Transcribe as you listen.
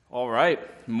All right.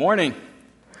 Morning.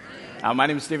 My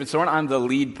name is David Soren. I'm the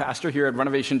lead pastor here at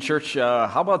Renovation Church.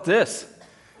 How about this?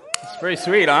 It's pretty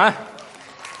sweet, huh?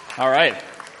 All right.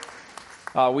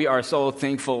 We are so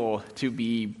thankful to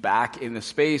be back in the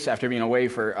space after being away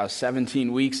for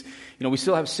 17 weeks. You know, we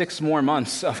still have 6 more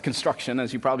months of construction,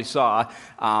 as you probably saw.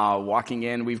 Walking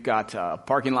in, we've got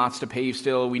parking lots to pave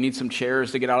still. We need some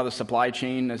chairs to get out of the supply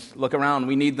chain. Let's look around.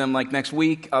 We need them like next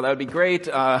week. That would be great.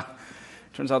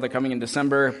 Turns out they're coming in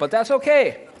December, but that's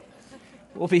okay.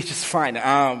 We'll be just fine.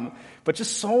 But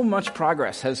just so much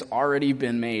progress has already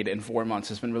been made in 4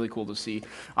 months. It's been really cool to see.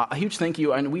 A huge thank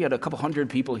you. And we had a couple hundred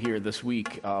people here this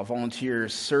week,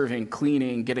 volunteers, serving,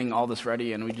 cleaning, getting all this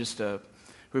ready. And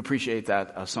we appreciate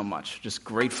that so much. Just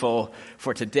grateful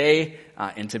for today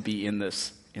and to be in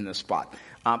this spot.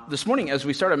 This morning, as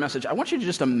we start our message, I want you to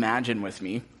just imagine with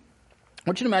me. I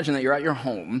want you to imagine that you're at your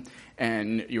home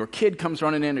and your kid comes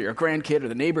running in, or your grandkid or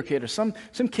the neighbor kid or some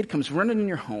kid comes running in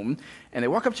your home, and they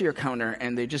walk up to your counter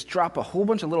and they just drop a whole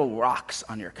bunch of little rocks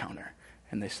on your counter.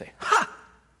 And they say, "Ha!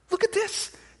 Look at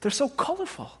this. They're so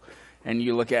colorful." And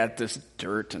you look at this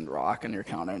dirt and rock on your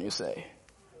counter and you say,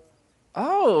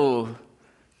 "Oh,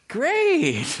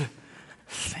 great.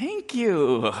 Thank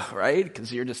you," right?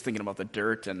 Because you're just thinking about the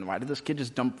dirt and why did this kid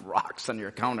just dump rocks on your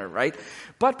counter, right?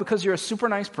 But because you're a super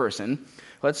nice person,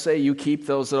 let's say you keep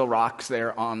those little rocks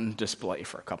there on display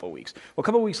for a couple weeks. Well, a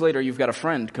couple weeks later, you've got a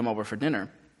friend come over for dinner.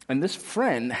 And this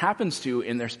friend happens to,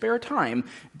 in their spare time,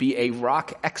 be a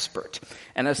rock expert.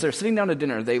 And as they're sitting down to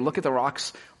dinner, they look at the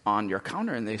rocks on your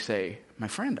counter and they say, "My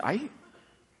friend, I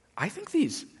think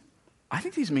these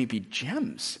may be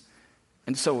gems."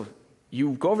 And so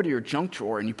you go over to your junk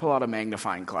drawer and you pull out a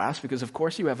magnifying glass, because of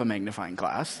course you have a magnifying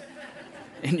glass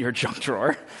in your junk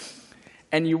drawer.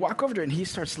 And you walk over to it and he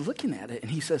starts looking at it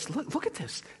and he says, look at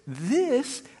this.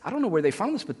 This, I don't know where they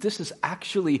found this, but this is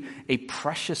actually a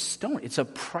precious stone. It's a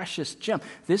precious gem.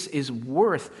 This is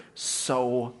worth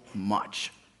so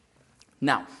much.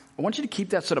 Now, I want you to keep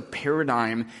that sort of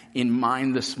paradigm in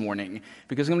mind this morning,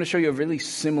 because I'm going to show you a really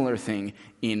similar thing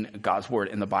in God's Word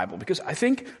in the Bible. Because I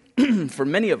think for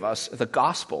many of us, the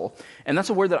gospel, and that's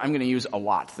a word that I'm going to use a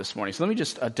lot this morning. So let me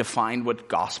just define what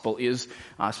gospel is,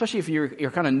 especially if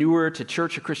you're kind of newer to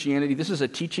church or Christianity. This is a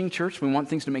teaching church. We want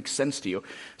things to make sense to you.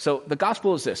 So the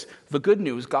gospel is this. The good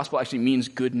news, gospel actually means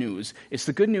good news. It's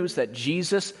the good news that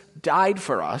Jesus died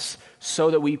for us so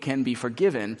that we can be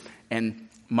forgiven and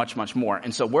much, much more.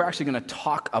 And so we're actually going to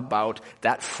talk about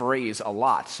that phrase a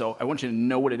lot. So I want you to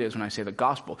know what it is when I say the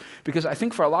gospel. Because I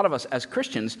think for a lot of us as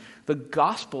Christians, the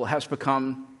gospel has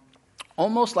become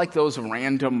almost like those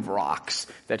random rocks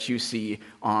that you see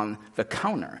on the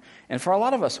counter. And for a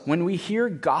lot of us, when we hear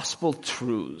gospel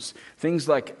truths, things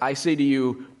like, "I say to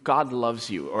you, God loves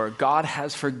you," or "God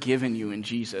has forgiven you in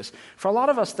Jesus," for a lot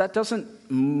of us, that doesn't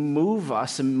move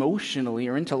us emotionally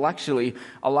or intellectually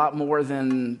a lot more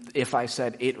than if I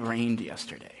said, "It rained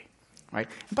yesterday," right?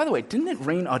 And by the way, didn't it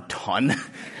rain a ton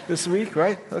this week,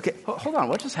 right? Okay, hold on,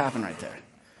 what just happened right there?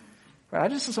 Right, I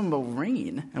just said something about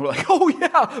rain, and we're like, "Oh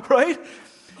yeah," right?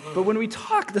 But when we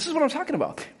talk, this is what I'm talking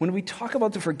about. When we talk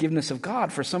about the forgiveness of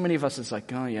God, for so many of us, it's like,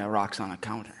 "Oh yeah, rocks on a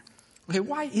counter." Okay,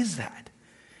 why is that?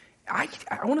 I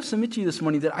want to submit to you this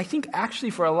morning that I think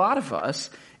actually for a lot of us,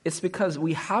 it's because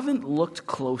we haven't looked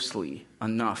closely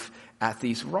enough at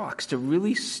these rocks to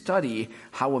really study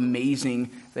how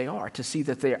amazing they are, to see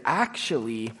that they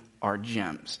actually are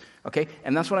gems. Okay,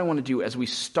 and that's what I want to do as we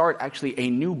start actually a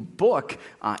new book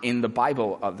in the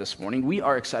Bible this morning. We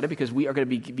are excited because we are going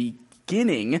to be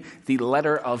beginning the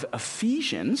letter of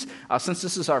Ephesians. Since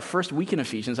this is our first week in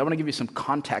Ephesians, I want to give you some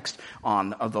context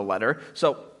on the letter.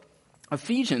 So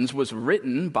Ephesians was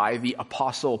written by the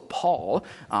Apostle Paul,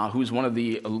 who's one of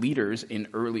the leaders in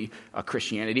early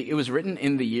Christianity. It was written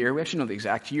in the year, we actually know the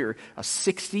exact year,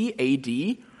 60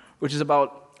 AD, which is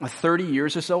about 30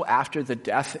 years or so after the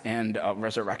death and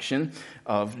resurrection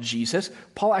of Jesus.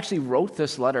 Paul actually wrote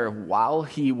this letter while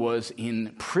he was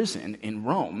in prison in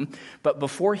Rome. But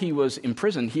before he was in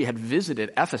prison, he had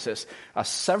visited Ephesus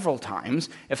several times.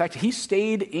 In fact, he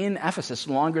stayed in Ephesus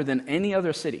longer than any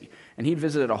other city. And he'd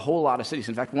visited a whole lot of cities.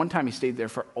 In fact, one time he stayed there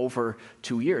for over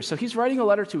 2 years. So he's writing a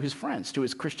letter to his friends, to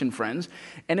his Christian friends.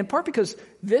 And in part because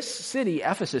this city,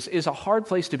 Ephesus, is a hard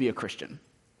place to be a Christian.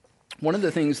 One of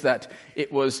the things that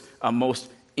it was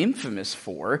most infamous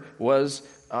for was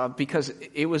because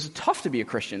it was tough to be a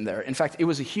Christian there. In fact, it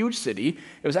was a huge city.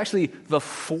 It was actually the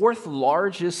 4th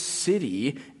largest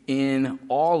city in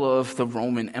all of the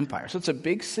Roman Empire. So it's a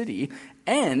big city,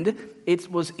 and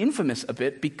it was infamous a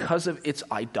bit because of its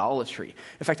idolatry.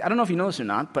 In fact, I don't know if you know this or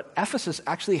not, but Ephesus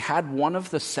actually had one of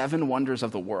the 7 wonders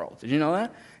of the world. Did you know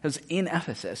that? It was in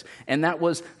Ephesus, and that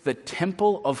was the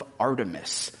Temple of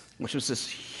Artemis, which was this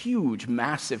huge,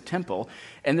 massive temple.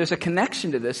 And there's a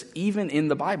connection to this even in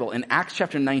the Bible. In Acts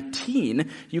chapter 19,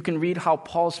 you can read how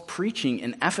Paul's preaching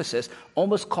in Ephesus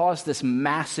almost caused this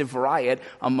massive riot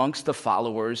amongst the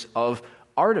followers of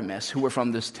Artemis, who were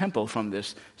from this temple, from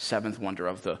this 7th wonder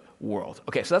of the world.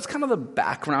 Okay, so that's kind of the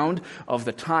background of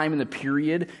the time and the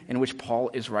period in which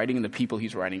Paul is writing and the people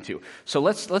he's writing to. So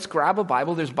let's grab a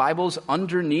Bible. There's Bibles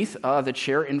underneath the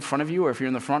chair in front of you, or if you're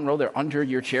in the front row, they're under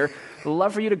your chair. I'd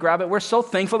love for you to grab it. We're so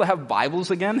thankful to have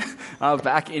Bibles again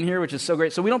back in here, which is so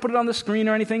great. So we don't put it on the screen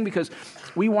or anything because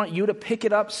we want you to pick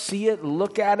it up, see it,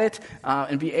 look at it,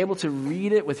 and be able to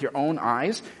read it with your own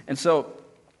eyes. And so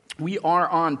we are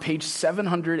on page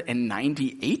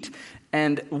 798,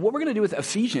 and what we're going to do with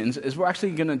Ephesians is we're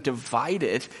actually going to divide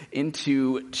it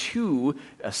into 2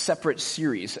 separate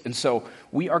series. And so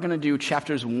we are going to do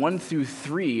chapters 1 through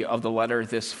 3 of the letter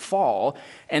this fall,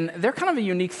 and they're kind of a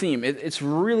unique theme. It's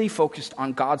really focused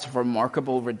on God's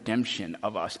remarkable redemption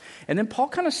of us. And then Paul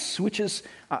kind of switches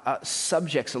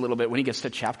subjects a little bit when he gets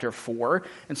to chapter 4,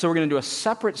 and so we're going to do a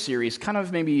separate series, kind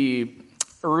of maybe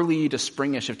early to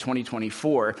springish of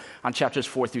 2024 on chapters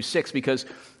 4 through 6, because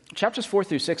chapters 4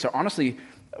 through 6 are honestly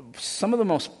some of the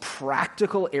most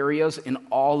practical areas in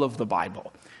all of the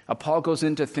Bible. Paul goes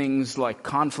into things like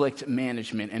conflict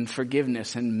management and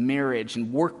forgiveness and marriage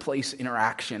and workplace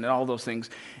interaction and all those things,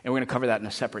 and we're going to cover that in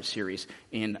a separate series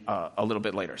in a little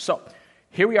bit later. So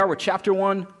here we are with chapter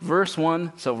 1, verse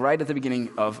 1, so right at the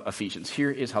beginning of Ephesians. Here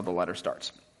is how the letter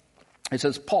starts. It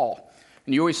says, Paul.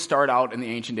 And you always start out in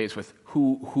the ancient days with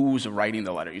who's writing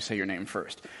the letter. You say your name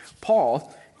first.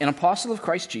 Paul, an apostle of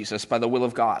Christ Jesus by the will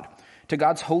of God, to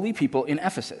God's holy people in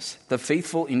Ephesus, the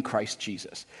faithful in Christ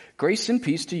Jesus. Grace and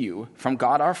peace to you from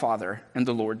God our Father and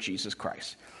the Lord Jesus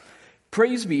Christ.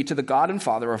 Praise be to the God and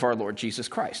Father of our Lord Jesus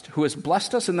Christ, who has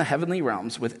blessed us in the heavenly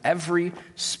realms with every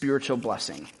spiritual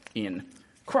blessing in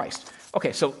Christ.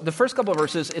 Okay, so the first couple of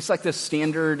verses, it's like this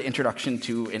standard introduction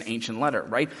to an ancient letter,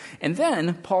 right? And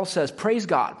then Paul says, praise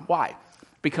God. Why?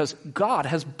 Because God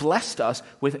has blessed us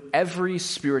with every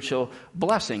spiritual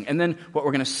blessing. And then what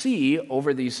we're going to see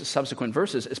over these subsequent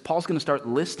verses is Paul's going to start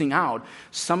listing out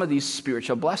some of these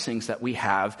spiritual blessings that we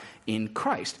have in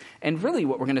Christ. And really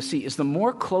what we're going to see is the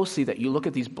more closely that you look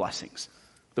at these blessings,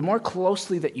 the more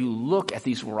closely that you look at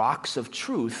these rocks of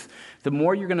truth, the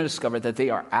more you're going to discover that they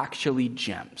are actually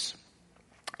gems.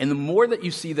 And the more that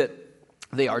you see that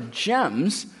they are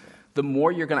gems, the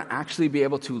more you're going to actually be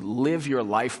able to live your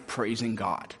life praising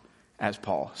God, as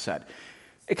Paul said.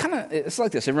 It's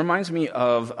like this. It reminds me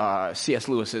of C.S.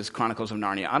 Lewis's Chronicles of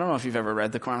Narnia. I don't know if you've ever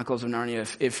read the Chronicles of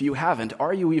Narnia. If you haven't,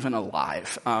 are you even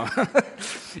alive?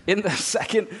 In the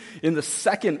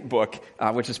second book,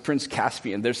 which is Prince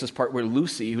Caspian, there's this part where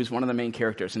Lucy, who's one of the main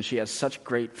characters, and she has such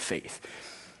great faith.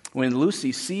 When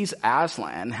Lucy sees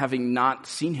Aslan, having not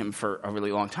seen him for a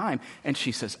really long time, and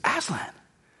she says, Aslan,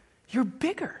 you're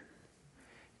bigger.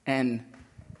 And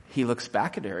he looks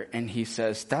back at her and he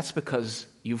says, that's because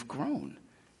you've grown.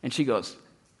 And she goes,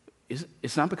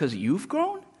 it's not because you've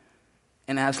grown?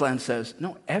 And Aslan says,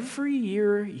 no, every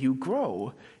year you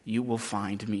grow, you will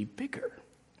find me bigger.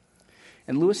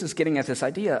 And Lewis is getting at this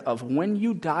idea of when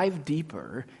you dive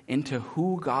deeper into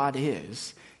who God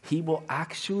is, he will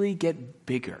actually get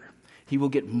bigger. He will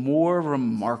get more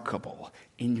remarkable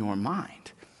in your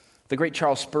mind. The great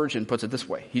Charles Spurgeon puts it this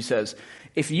way. He says,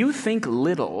 if you think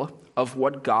little of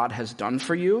what God has done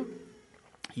for you,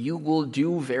 you will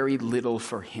do very little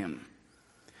for him.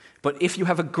 But if you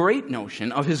have a great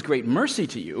notion of his great mercy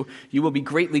to you, you will be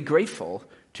greatly grateful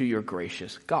to your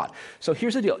gracious God. So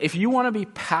here's the deal. If you want to be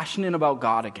passionate about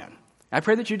God again, I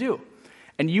pray that you do,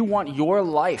 and you want your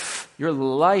life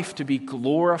to be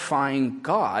glorifying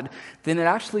God, then it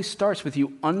actually starts with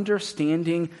you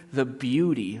understanding the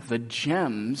beauty, the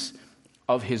gems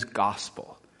of his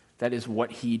gospel. That is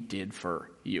what he did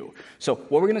for you. So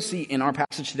what we're going to see in our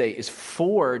passage today is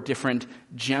 4 different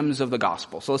gems of the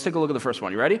gospel. So let's take a look at the first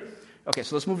one. You ready? Okay,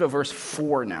 so let's move to verse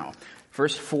 4 now.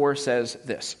 Verse 4 says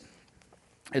this.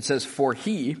 It says, for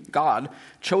he, God,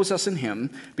 chose us in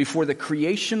him before the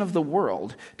creation of the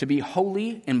world to be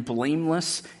holy and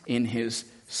blameless in his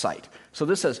sight. So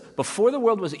this says, before the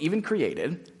world was even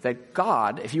created, that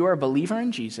God, if you are a believer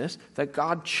in Jesus, that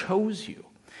God chose you.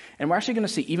 And we're actually going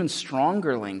to see even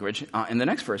stronger language in the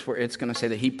next verse where it's going to say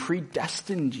that he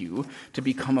predestined you to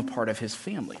become a part of his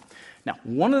family. Now,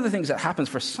 one of the things that happens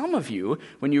for some of you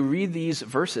when you read these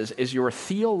verses is your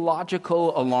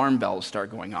theological alarm bells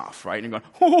start going off, right? And you're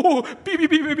going, oh, beep,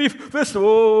 beep, beep, beep, beep, this,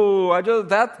 oh,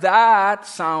 that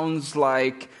sounds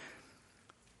like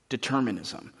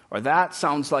determinism, or that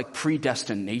sounds like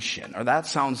predestination, or that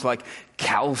sounds like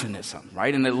Calvinism,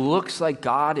 right? And it looks like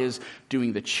God is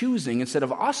doing the choosing instead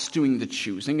of us doing the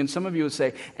choosing. And some of you would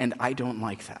say, and I don't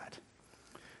like that.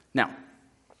 Now,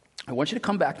 I want you to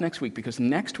come back next week, because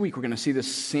next week we're going to see the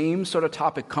same sort of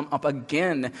topic come up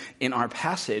again in our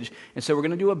passage. And so we're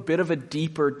going to do a bit of a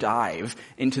deeper dive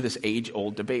into this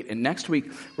age-old debate. And next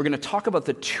week we're going to talk about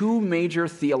the two major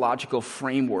theological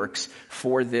frameworks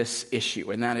for this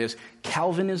issue, and that is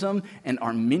Calvinism and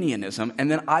Arminianism. And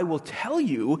then I will tell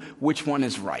you which one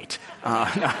is right.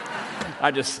 No,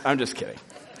 I'm just kidding.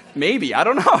 Maybe, I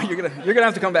don't know. You're gonna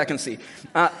have to come back and see.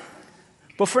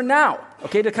 But for now,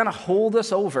 okay, to kind of hold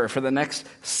us over for the next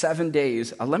 7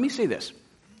 days, let me say this.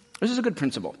 This is a good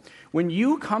principle. When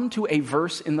you come to a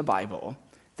verse in the Bible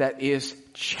that is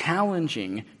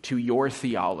challenging to your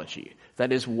theology,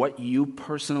 that is what you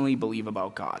personally believe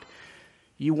about God,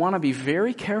 you want to be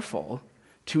very careful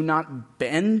to not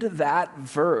bend that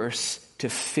verse to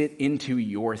fit into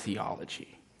your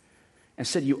theology.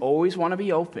 Instead, you always want to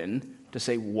be open to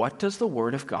say, what does the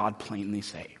Word of God plainly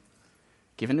say?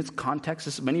 Given its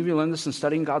context, many of you learned this in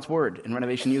studying God's Word in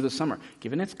Renovation U this summer.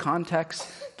 Given its context,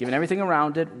 given everything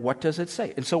around it, what does it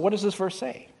say? And so what does this verse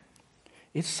say?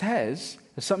 It says,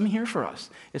 there's something here for us.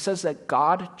 It says that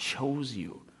God chose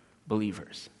you,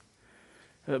 believers.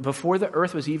 Before the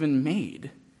earth was even made,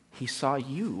 he saw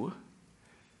you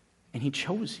and he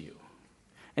chose you.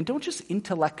 And don't just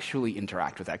intellectually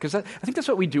interact with that, because I think that's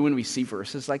what we do when we see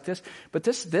verses like this. But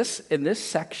this in this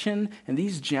section and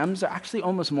these gems are actually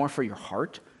almost more for your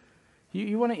heart.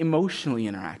 You want to emotionally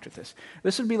interact with this.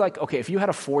 This would be like, okay, if you had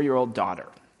a 4-year-old daughter,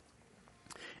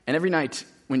 and every night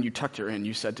when you tucked her in,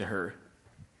 you said to her,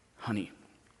 honey,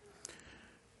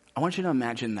 I want you to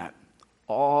imagine that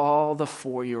all the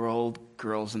 4-year-old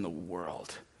girls in the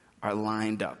world are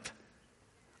lined up,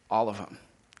 all of them.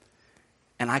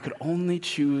 And I could only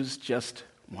choose just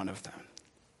one of them.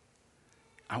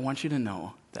 I want you to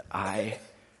know that I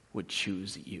would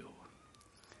choose you.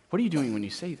 What are you doing when you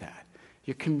say that?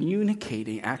 You're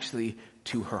communicating actually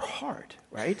to her heart,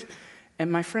 right?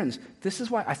 And my friends, this is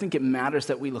why I think it matters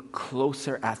that we look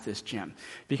closer at this gem.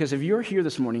 Because if you're here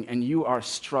this morning and you are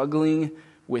struggling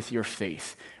with your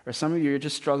faith, or some of you are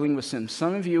just struggling with sin,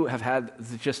 some of you have had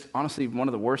just honestly one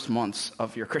of the worst months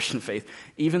of your Christian faith,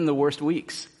 even the worst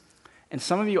weeks. And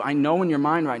some of you, I know in your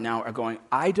mind right now, are going,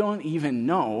 I don't even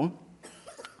know.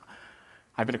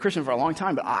 I've been a Christian for a long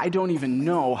time, but I don't even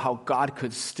know how God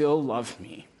could still love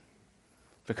me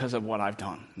because of what I've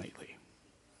done lately.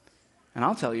 And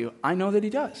I'll tell you, I know that he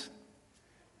does.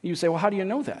 You say, well, how do you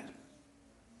know that?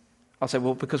 I'll say,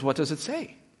 well, because what does it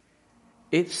say?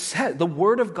 It said, the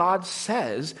Word of God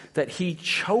says that he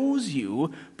chose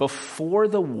you before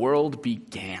the world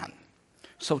began.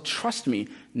 So trust me,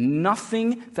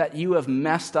 nothing that you have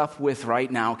messed up with right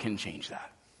now can change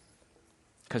that,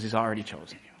 because he's already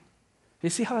chosen you.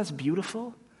 You see how that's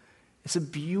beautiful? It's a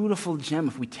beautiful gem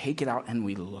if we take it out and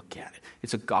we look at it.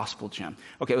 It's a gospel gem.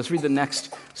 Okay, let's read the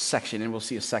next section and we'll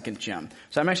see a second gem.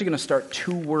 So I'm actually going to start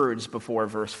 2 words before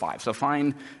verse 5. So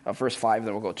find verse 5,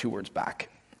 then we'll go 2 words back.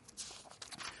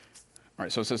 All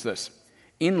right, so it says this.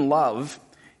 In love,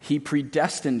 he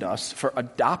predestined us for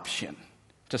adoption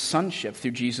to sonship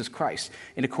through Jesus Christ,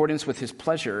 in accordance with his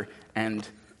pleasure and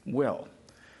will.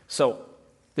 So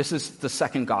this is the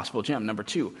second gospel gem, number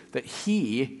 2, that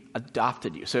he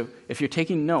adopted you. So if you're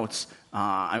taking notes,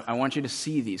 I want you to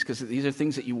see these, because these are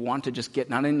things that you want to just get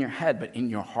not in your head, but in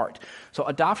your heart. So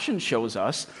adoption shows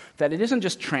us that it isn't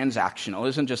just transactional. It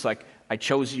isn't just like, I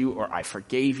chose you or I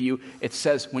forgave you. It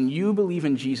says when you believe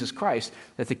in Jesus Christ,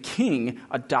 that the King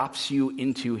adopts you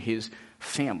into his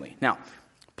family. Now,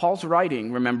 Paul's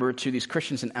writing, remember, to these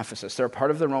Christians in Ephesus. They're a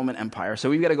part of the Roman Empire, so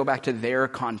we've got to go back to their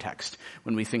context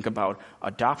when we think about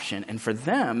adoption. And for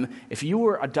them, if you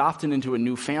were adopted into a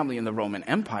new family in the Roman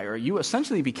Empire, you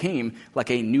essentially became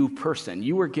like a new person.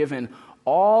 You were given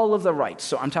all of the rights.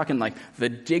 So I'm talking like the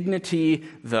dignity,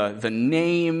 the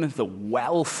name, the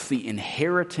wealth, the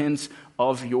inheritance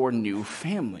of your new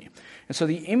family. And so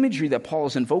the imagery that Paul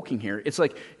is invoking here, it's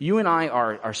like you and I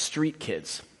are street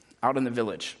kids out in the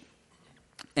village.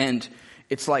 And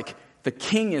it's like the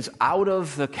king is out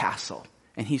of the castle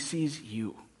and he sees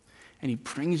you. and he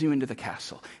brings you into the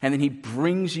castle, and then he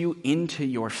brings you into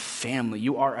your family.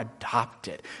 You are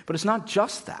adopted. But it's not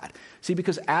just that. See,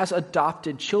 because as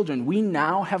adopted children, we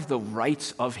now have the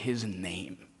rights of his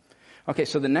name. Okay,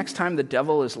 so the next time the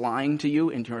devil is lying to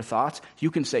you in your thoughts, you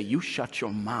can say, you shut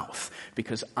your mouth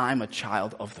because I'm a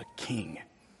child of the king.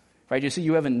 Right? You see,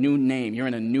 you have a new name. You're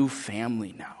in a new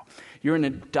family now. You're an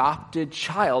adopted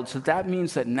child, so that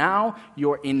means that now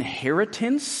your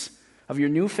inheritance of your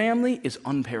new family is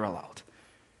unparalleled.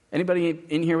 Anybody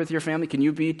in here with your family, can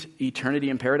you beat eternity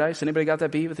in paradise? Anybody got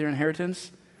that beat with your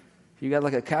inheritance? You got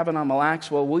like a cabin on Mille Lacs?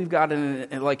 Well, we've got an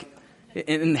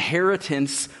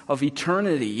inheritance of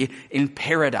eternity in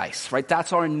paradise, right?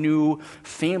 That's our new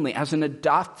family. As an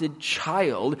adopted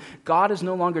child, God is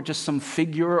no longer just some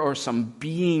figure or some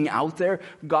being out there.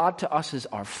 God to us is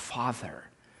our Father,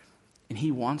 and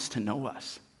he wants to know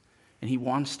us, and he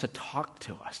wants to talk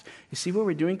to us. You see what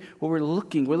we're doing? Well, we're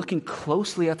looking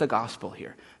closely at the gospel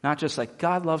here, not just like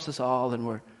God loves us all,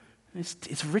 and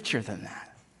it's richer than that.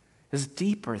 It's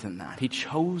deeper than that. He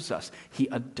chose us. He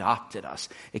adopted us.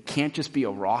 It can't just be a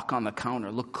rock on the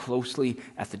counter. Look closely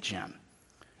at the gem.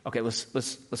 Okay,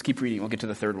 let's keep reading. We'll get to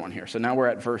the third one here. So now we're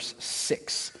at verse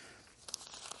 6.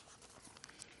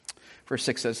 Verse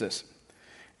 6 says this.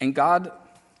 And God...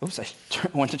 Oops, I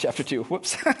went to chapter 2.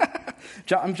 Whoops.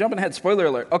 I'm jumping ahead. Spoiler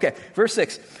alert. Okay, verse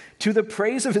 6. To the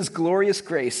praise of his glorious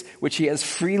grace, which he has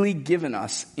freely given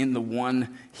us in the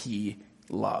one he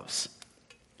loves.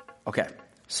 Okay.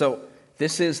 So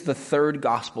this is the third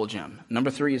gospel gem. Number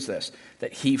 3 is this,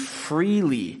 that he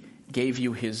freely gave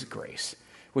you his grace,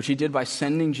 which he did by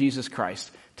sending Jesus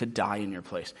Christ to die in your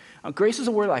place. Grace is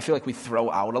a word I feel like we throw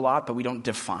out a lot, but we don't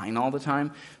define all the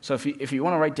time. So if you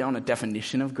want to write down a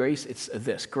definition of grace, it's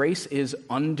this. Grace is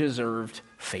undeserved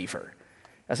favor.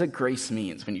 That's what grace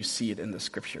means when you see it in the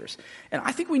scriptures. And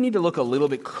I think we need to look a little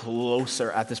bit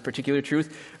closer at this particular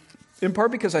truth, in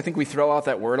part because I think we throw out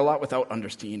that word a lot without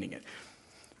understanding it.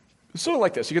 Sort of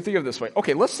like this. You can think of it this way.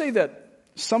 Okay, let's say that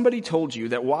somebody told you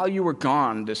that while you were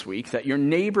gone this week, that your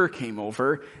neighbor came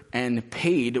over and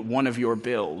paid one of your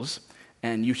bills,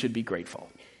 and you should be grateful.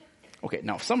 Okay,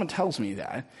 now if someone tells me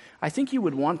that, I think you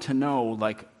would want to know,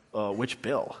 which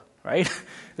bill, right?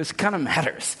 This kind of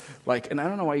matters. And I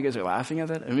don't know why you guys are laughing at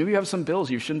that. Maybe you have some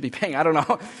bills you shouldn't be paying. I don't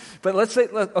know. But let's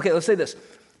say this.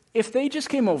 If they just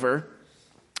came over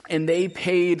and they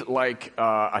paid a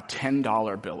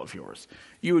 $10 bill of yours,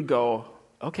 you would go,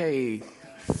 okay,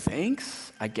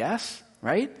 thanks, I guess,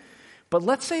 right? But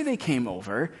let's say they came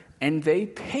over and they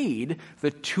paid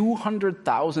the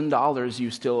 $200,000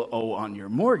 you still owe on your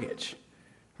mortgage,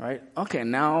 right? Okay,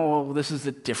 now this is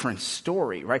a different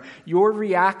story, right? Your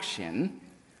reaction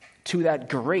to that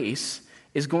grace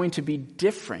is going to be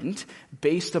different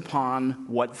based upon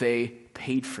what they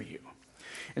paid for you.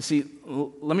 And see,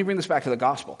 let me bring this back to the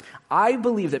gospel. I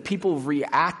believe that people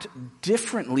react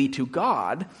differently to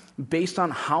God based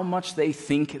on how much they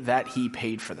think that he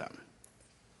paid for them.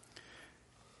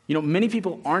 You know, many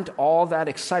people aren't all that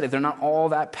excited. They're not all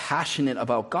that passionate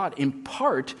about God, in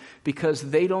part because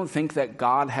they don't think that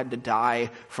God had to die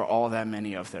for all that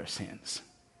many of their sins.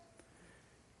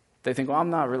 They think, well, I'm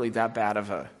not really that bad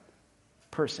of a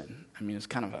person. I mean, it's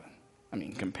kind of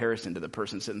in comparison to the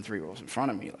person sitting 3 rows in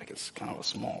front of me, it's kind of a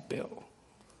small bill.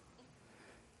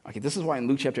 Okay, this is why in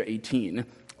Luke chapter 18,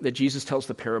 that Jesus tells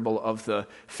the parable of the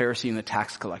Pharisee and the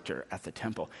tax collector at the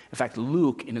temple. In fact,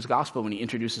 Luke, in his gospel, when he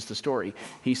introduces the story,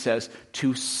 he says,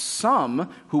 to some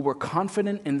who were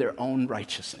confident in their own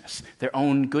righteousness, their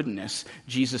own goodness,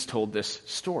 Jesus told this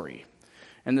story.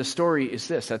 And the story is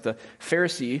this, that the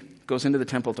Pharisee goes into the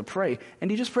temple to pray, and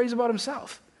he just prays about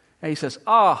himself. And he says,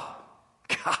 oh,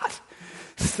 God,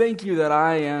 thank you that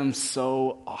I am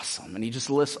so awesome. And he just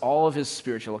lists all of his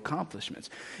spiritual accomplishments.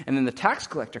 And then the tax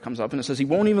collector comes up and it says he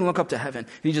won't even look up to heaven.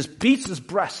 And he just beats his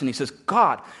breast and he says,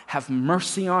 God, have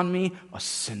mercy on me, a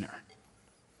sinner.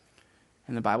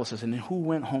 And the Bible says, and then who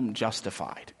went home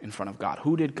justified in front of God?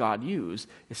 Who did God use?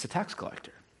 It's the tax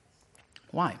collector.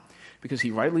 Why? Because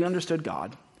he rightly understood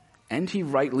God and he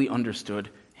rightly understood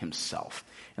himself.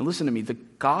 And listen to me, the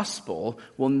gospel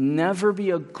will never be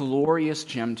a glorious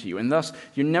gem to you. And thus,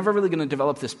 you're never really going to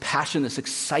develop this passion, this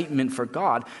excitement for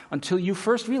God until you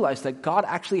first realize that God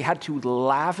actually had to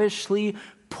lavishly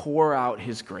pour out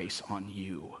his grace on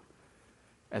you,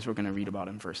 as we're going to read about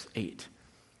in verse 8.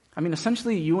 I mean,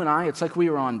 essentially, you and I, it's like we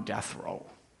were on death row,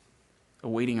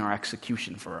 awaiting our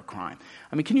execution for a crime.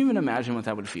 I mean, can you even imagine what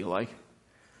that would feel like?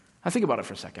 Now think about it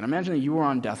for a second. Imagine that you were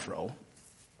on death row,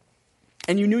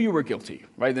 and you knew you were guilty,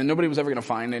 right? Then nobody was ever going to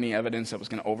find any evidence that was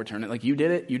going to overturn it. You did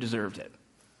it, you deserved it.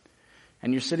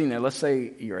 And you're sitting there, let's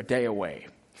say you're a day away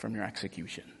from your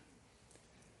execution.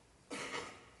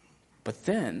 But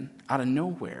then, out of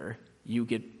nowhere, you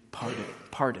get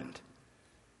pardoned.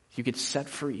 You get set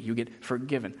free. You get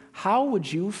forgiven. How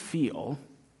would you feel?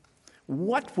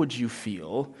 What would you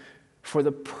feel for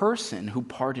the person who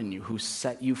pardoned you, who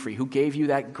set you free, who gave you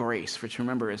that grace, which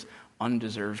remember is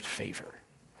undeserved favor?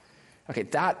 Okay,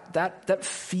 that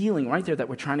feeling right there that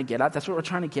we're trying to get at, that's what we're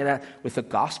trying to get at with the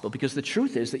gospel, because the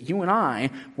truth is that you and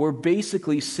I were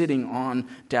basically sitting on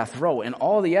death row, and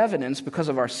all the evidence, because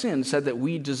of our sin, said that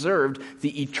we deserved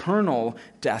the eternal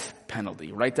death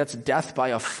penalty, right? That's death by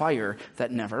a fire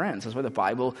that never ends. That's why the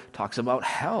Bible talks about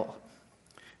hell.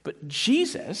 But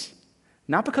Jesus,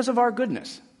 not because of our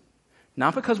goodness,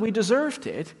 not because we deserved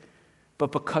it,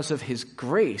 but because of his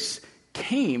grace,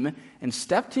 came and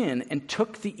stepped in and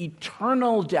took the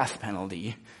eternal death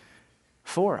penalty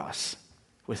for us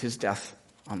with his death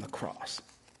on the cross.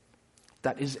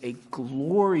 That is a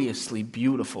gloriously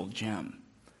beautiful gem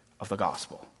of the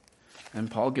gospel. And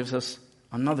Paul gives us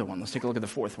another one. Let's take a look at the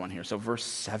fourth one here. So verse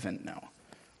 7 now.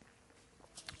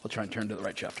 We'll try and turn to the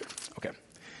right chapter. Okay.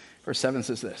 Verse 7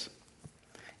 says this.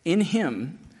 In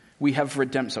him we have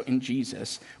redemption. So in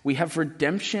Jesus, we have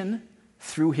redemption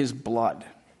through his blood,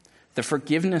 the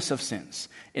forgiveness of sins,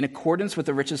 in accordance with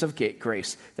the riches of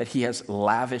grace that he has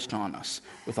lavished on us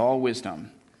with all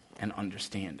wisdom and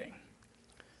understanding.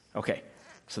 Okay,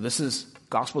 so this is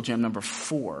gospel gem number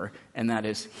 4, and that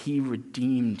is he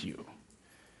redeemed you.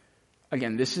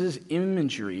 Again, this is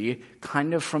imagery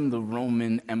kind of from the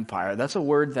Roman Empire. That's a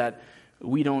word that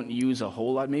we don't use a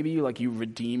whole lot. Maybe you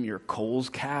redeem your Kohl's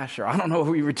cash, or I don't know if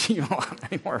we redeem a lot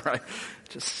anymore, right?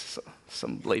 Just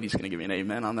some lady's going to give me an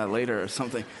amen on that later or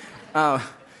something.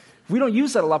 We don't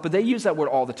use that a lot, but they use that word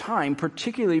all the time,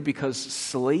 particularly because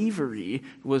slavery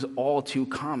was all too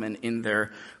common in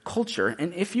their culture.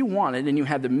 And if you wanted and you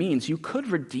had the means, you could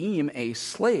redeem a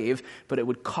slave, but it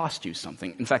would cost you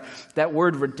something. In fact, that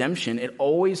word redemption, it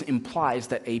always implies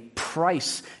that a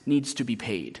price needs to be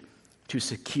paid to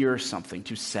secure something,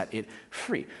 to set it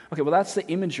free. Okay, well, that's the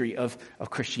imagery of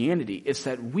Christianity. It's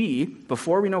that we,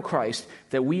 before we know Christ,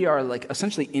 that we are like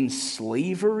essentially in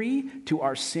slavery to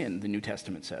our sin, the New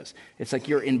Testament says. It's like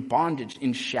you're in bondage,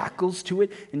 in shackles to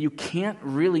it, and you can't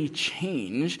really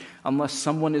change unless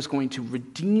someone is going to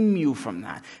redeem you from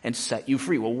that and set you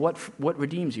free. Well, what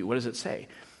redeems you? What does it say?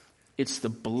 It's the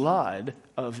blood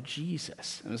of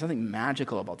Jesus. And there's nothing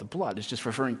magical about the blood. It's just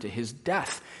referring to his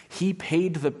death. He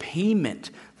paid the payment,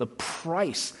 the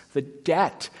price, the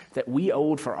debt that we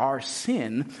owed for our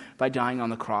sin by dying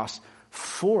on the cross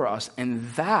for us. And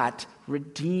that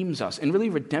redeems us. And really,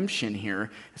 redemption here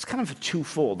is kind of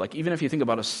twofold. Like, even if you think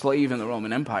about a slave in the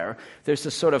Roman Empire, there's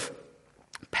this sort of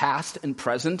past and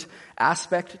present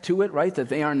aspect to it, right? That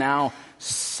they are now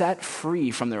set free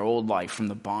from their old life, from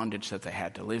the bondage that they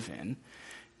had to live in.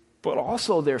 But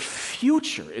also their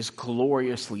future is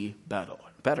gloriously better.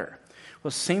 Well,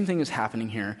 the same thing is happening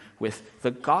here with the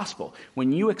gospel.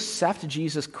 When you accept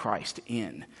Jesus Christ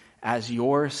in as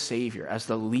your Savior, as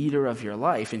the leader of your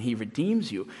life, and he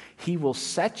redeems you, he will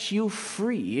set you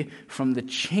free from the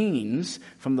chains,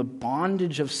 from the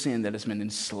bondage of sin that has been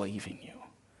enslaving you.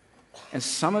 And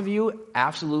some of you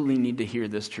absolutely need to hear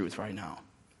this truth right now.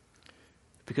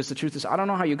 Because the truth is, I don't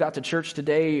know how you got to church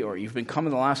today, or you've been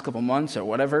coming the last couple months or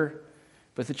whatever,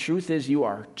 but the truth is you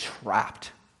are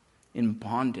trapped in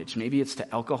bondage. Maybe it's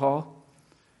to alcohol,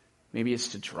 maybe it's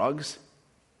to drugs,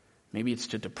 maybe it's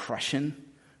to depression,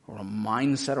 or a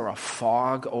mindset or a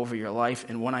fog over your life.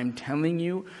 And what I'm telling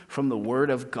you from the Word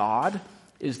of God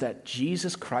is that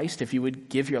Jesus Christ, if you would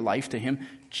give your life to him,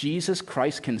 Jesus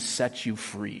Christ can set you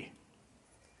free.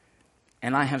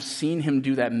 And I have seen him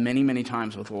do that many, many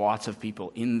times with lots of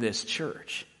people in this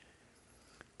church.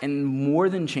 And more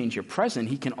than change your present,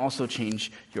 he can also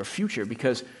change your future.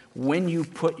 Because when you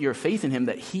put your faith in him,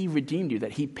 that he redeemed you,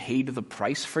 that he paid the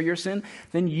price for your sin,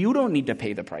 then you don't need to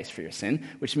pay the price for your sin,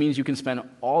 which means you can spend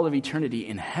all of eternity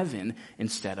in heaven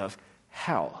instead of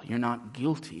hell. You're not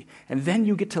guilty. And then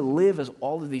you get to live as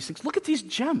all of these things. Look at these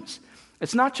gems.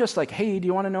 It's not just like, hey, do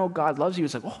you want to know God loves you?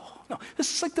 It's like, oh, no,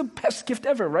 this is like the best gift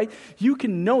ever, right? You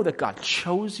can know that God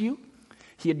chose you.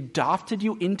 He adopted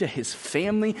you into his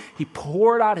family. He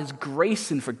poured out his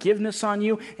grace and forgiveness on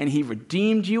you, and he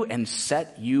redeemed you and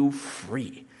set you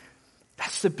free.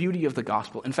 That's the beauty of the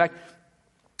gospel. In fact,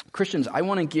 Christians, I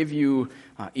want to give you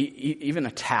even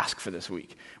a task for this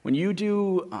week. When you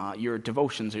do your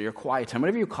devotions or your quiet time,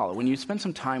 whatever you call it, when you spend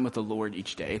some time with the Lord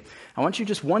each day, I want you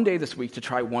just one day this week to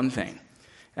try one thing.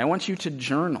 And I want you to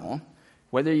journal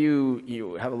Whether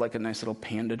you have like a nice little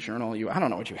Panda journal, I don't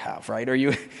know what you have, right? Or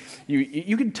you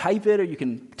can type it or you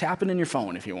can tap it in your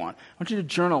phone if you want. I want you to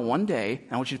journal one day,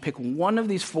 and I want you to pick one of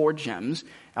these 4 gems, and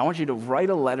I want you to write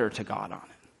a letter to God on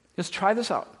it. Just try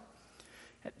this out.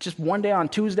 Just one day on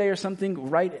Tuesday or something,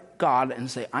 write God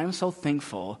and say, I'm so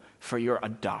thankful for your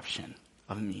adoption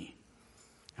of me.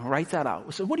 And write that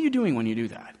out. So what are you doing when you do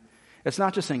that? It's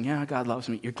not just saying, yeah, God loves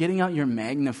me. You're getting out your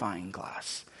magnifying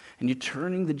glass. And you're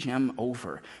turning the gem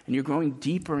over, and you're growing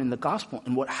deeper in the gospel.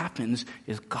 And what happens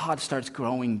is God starts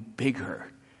growing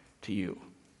bigger to you.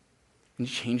 And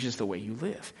he changes the way you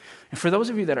live. And for those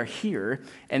of you that are here,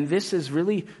 and this is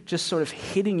really just sort of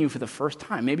hitting you for the first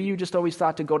time, maybe you just always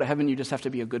thought to go to heaven, you just have to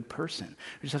be a good person.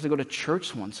 You just have to go to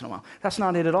church once in a while. That's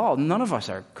not it at all. None of us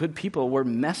are good people. We're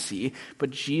messy, but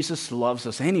Jesus loves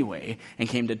us anyway and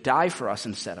came to die for us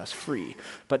and set us free.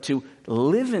 But to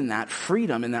live in that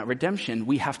freedom, in that redemption,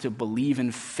 we have to believe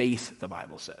in faith, the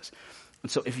Bible says. And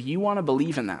so if you want to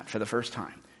believe in that for the first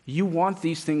time, you want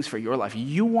these things for your life.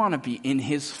 You want to be in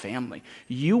his family.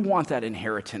 You want that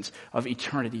inheritance of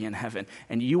eternity in heaven.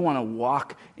 And you want to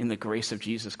walk in the grace of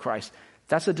Jesus Christ.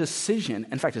 That's a decision.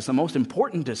 In fact, it's the most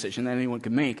important decision that anyone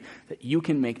can make that you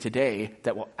can make today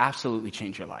that will absolutely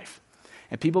change your life.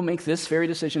 And people make this very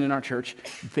decision in our church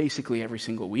basically every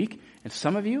single week. And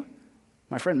some of you,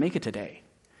 my friend, make it today.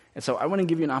 And so I want to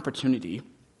give you an opportunity.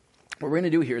 What we're going to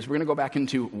do here is we're going to go back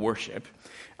into worship.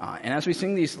 And as we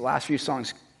sing these last few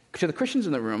songs, to the Christians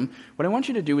in the room, what I want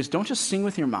you to do is don't just sing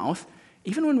with your mouth.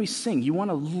 Even when we sing, you want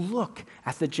to look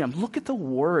at the gem. Look at the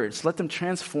words. Let them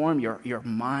transform your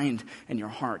mind and your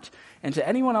heart. And to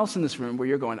anyone else in this room where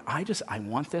you're going, I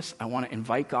want this. I want to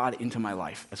invite God into my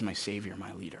life as my Savior,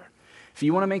 my leader. If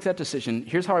you want to make that decision,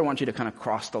 here's how I want you to kind of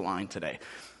cross the line today.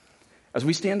 As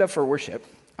we stand up for worship,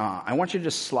 I want you to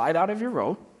just slide out of your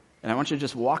row, and I want you to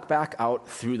just walk back out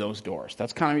through those doors.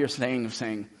 That's kind of your saying of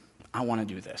saying, I want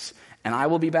to do this. And I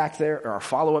will be back there, or our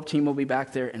follow-up team will be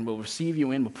back there, and we'll receive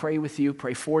you in, we'll pray with you,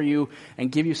 pray for you,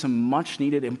 and give you some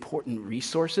much-needed, important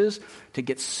resources to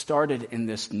get started in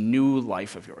this new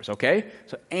life of yours, okay?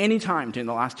 So anytime during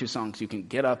the last 2 songs, you can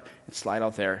get up and slide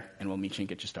out there, and we'll meet you and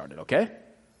get you started, okay?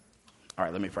 All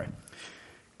right, let me pray.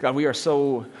 God, we are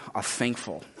so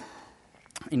thankful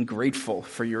and grateful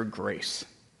for your grace,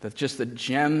 that just the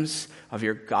gems of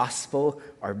your gospel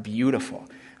are beautiful.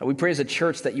 We pray as a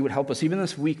church that you would help us even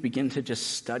this week begin to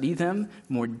just study them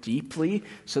more deeply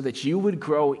so that you would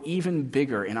grow even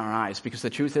bigger in our eyes. Because the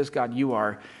truth is, God, you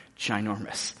are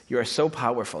ginormous. You are so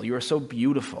powerful. You are so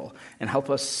beautiful. And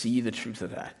help us see the truth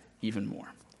of that even more.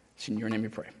 It's in your name we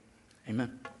pray.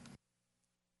 Amen.